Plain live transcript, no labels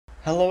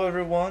Hello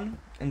everyone!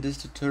 In this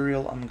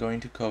tutorial I'm going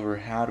to cover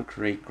how to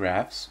create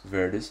graphs,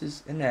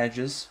 vertices, and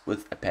edges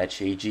with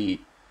Apache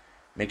AGE.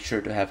 Make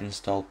sure to have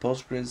installed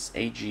Postgres,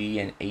 AGE,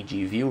 and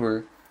AGE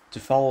Viewer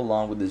to follow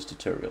along with this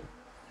tutorial.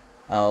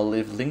 I'll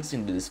leave links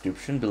in the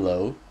description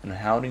below on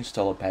how to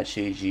install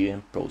Apache AGE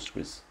and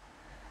Postgres.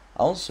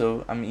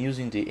 Also, I'm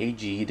using the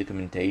AGE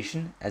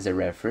documentation as a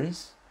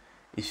reference.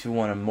 If you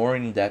want a more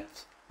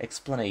in-depth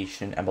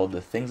explanation about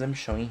the things I'm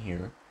showing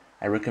here,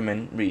 I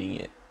recommend reading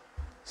it.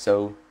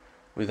 So,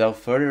 without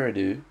further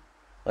ado,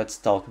 let's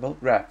talk about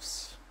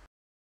graphs.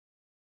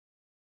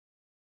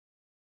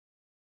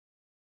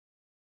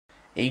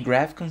 A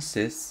graph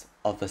consists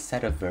of a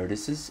set of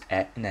vertices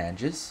and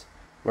edges,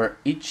 where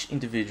each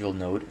individual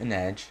node and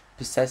edge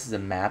possesses a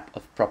map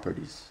of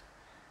properties.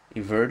 A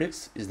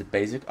vertex is the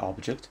basic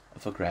object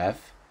of a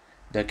graph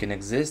that can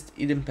exist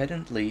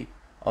independently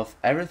of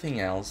everything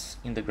else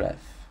in the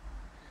graph.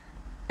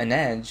 An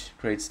edge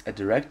creates a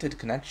directed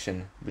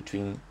connection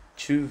between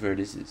two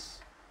vertices.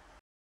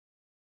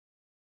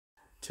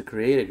 To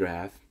create a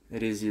graph,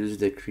 it is used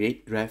the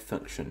createGraph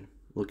function,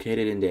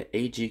 located in the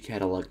AG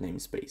catalog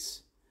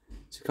namespace.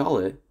 To call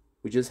it,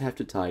 we just have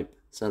to type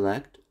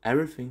select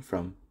everything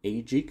from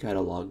AG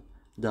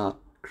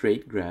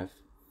catalog.createGraph,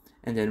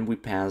 and then we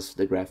pass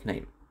the graph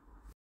name.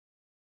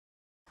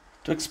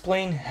 To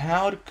explain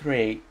how to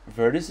create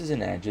vertices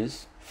and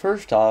edges,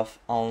 first off,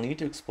 I'll need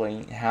to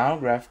explain how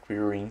graph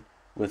querying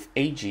with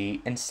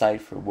AG and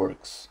Cypher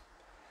works.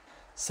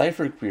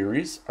 Cypher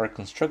queries are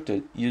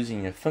constructed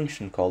using a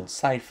function called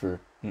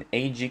Cypher in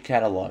AG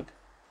catalog.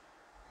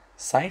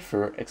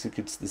 Cypher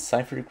executes the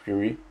Cypher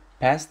query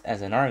passed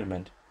as an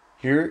argument.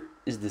 Here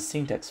is the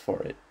syntax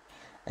for it.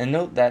 And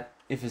note that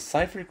if a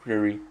Cypher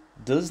query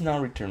does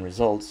not return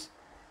results,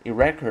 a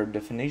record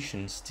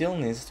definition still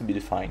needs to be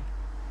defined.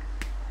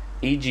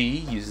 AGE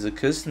uses a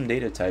custom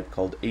data type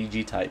called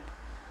AG type,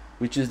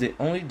 which is the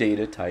only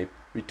data type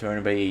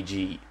returned by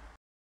AGE.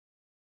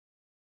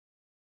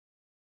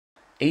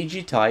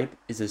 AG type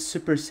is a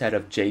superset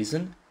of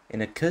JSON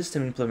and a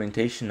custom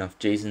implementation of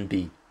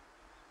JSONB.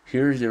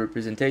 Here is the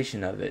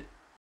representation of it.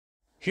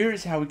 Here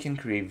is how we can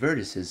create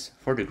vertices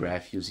for the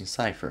graph using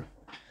Cypher.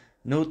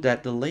 Note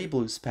that the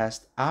label is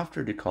passed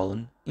after the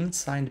colon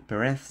inside the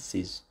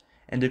parentheses,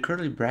 and the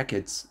curly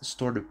brackets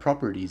store the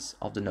properties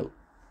of the node.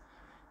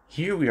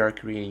 Here we are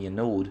creating a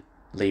node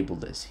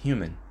labeled as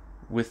human,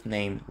 with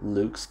name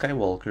Luke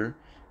Skywalker,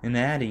 and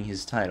adding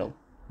his title,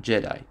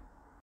 Jedi.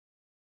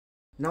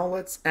 Now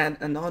let's add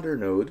another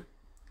node,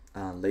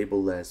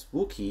 labeled as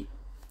Wookiee,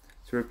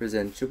 to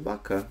represent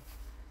Chewbacca,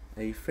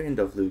 a friend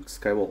of Luke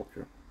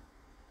Skywalker.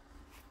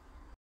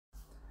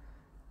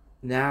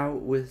 Now,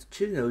 with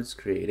two nodes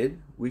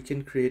created, we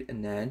can create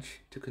an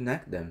edge to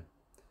connect them.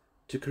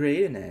 To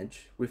create an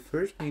edge, we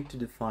first need to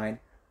define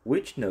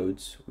which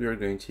nodes we are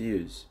going to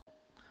use.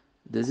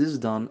 This is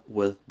done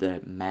with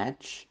the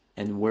match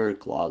and where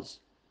clause.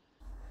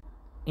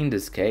 In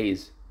this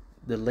case,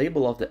 the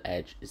label of the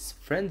edge is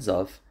friends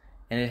of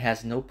and it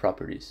has no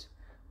properties,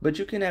 but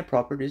you can add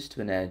properties to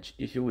an edge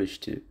if you wish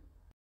to.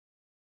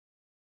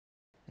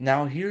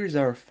 Now here is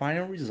our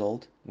final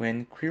result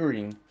when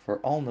querying for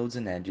all nodes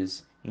and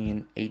edges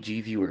in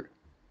AG Viewer.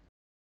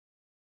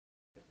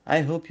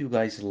 I hope you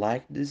guys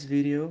liked this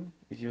video.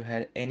 If you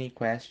had any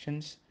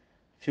questions,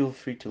 feel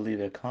free to leave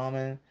a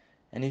comment,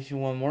 and if you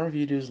want more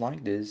videos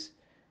like this,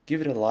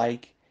 give it a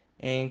like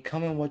and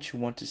comment what you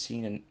want to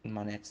see in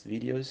my next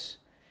videos.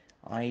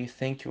 I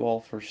thank you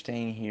all for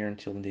staying here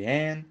until the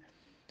end.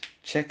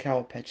 Check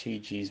out Apache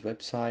AGE's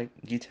website,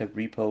 GitHub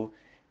repo,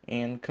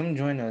 and come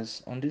join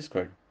us on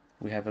Discord.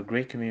 We have a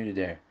great community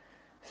there.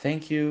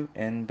 Thank you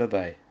and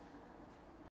bye-bye.